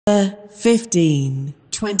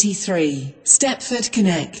1523 Stepford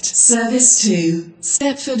Connect, service to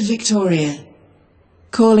Stepford Victoria.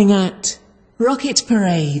 Calling at Rocket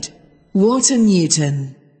Parade, Wharton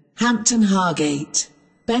Newton, Hampton Hargate,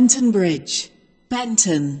 Benton Bridge,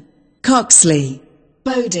 Benton, Coxley,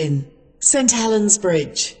 Bowdin, St Helens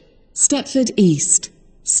Bridge, Stepford East,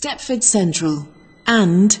 Stepford Central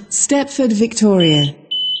and Stepford Victoria.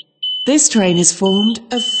 This train is formed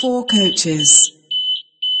of 4 coaches.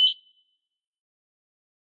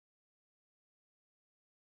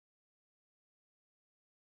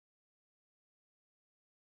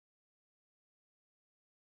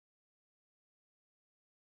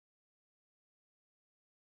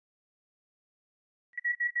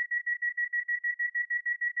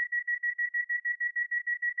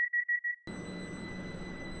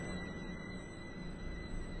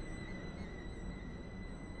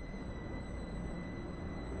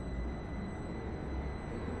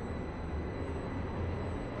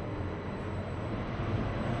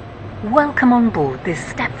 Welcome on board this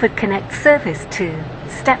Stepford Connect service to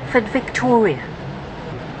Stepford Victoria.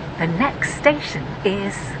 The next station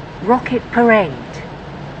is Rocket Parade.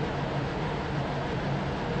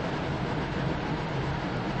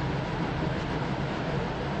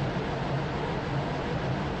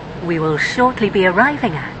 We will shortly be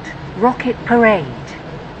arriving at Rocket Parade.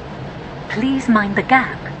 Please mind the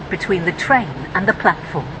gap between the train and the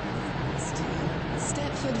platform.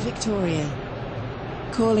 Stepford Victoria.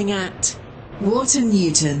 Calling at Wharton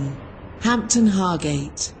Newton, Hampton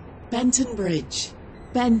Hargate, Benton Bridge,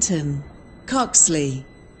 Benton, Coxley,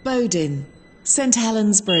 Bowdin, St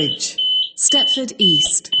Helens Bridge, Stepford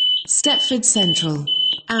East, Stepford Central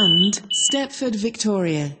and Stepford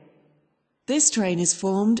Victoria. This train is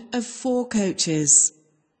formed of 4 coaches.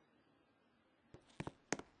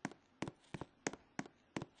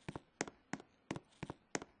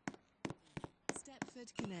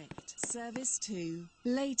 Stepford Connect, service to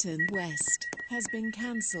Leighton West, has been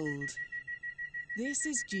cancelled. This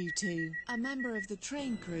is due to a member of the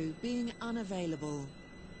train crew being unavailable.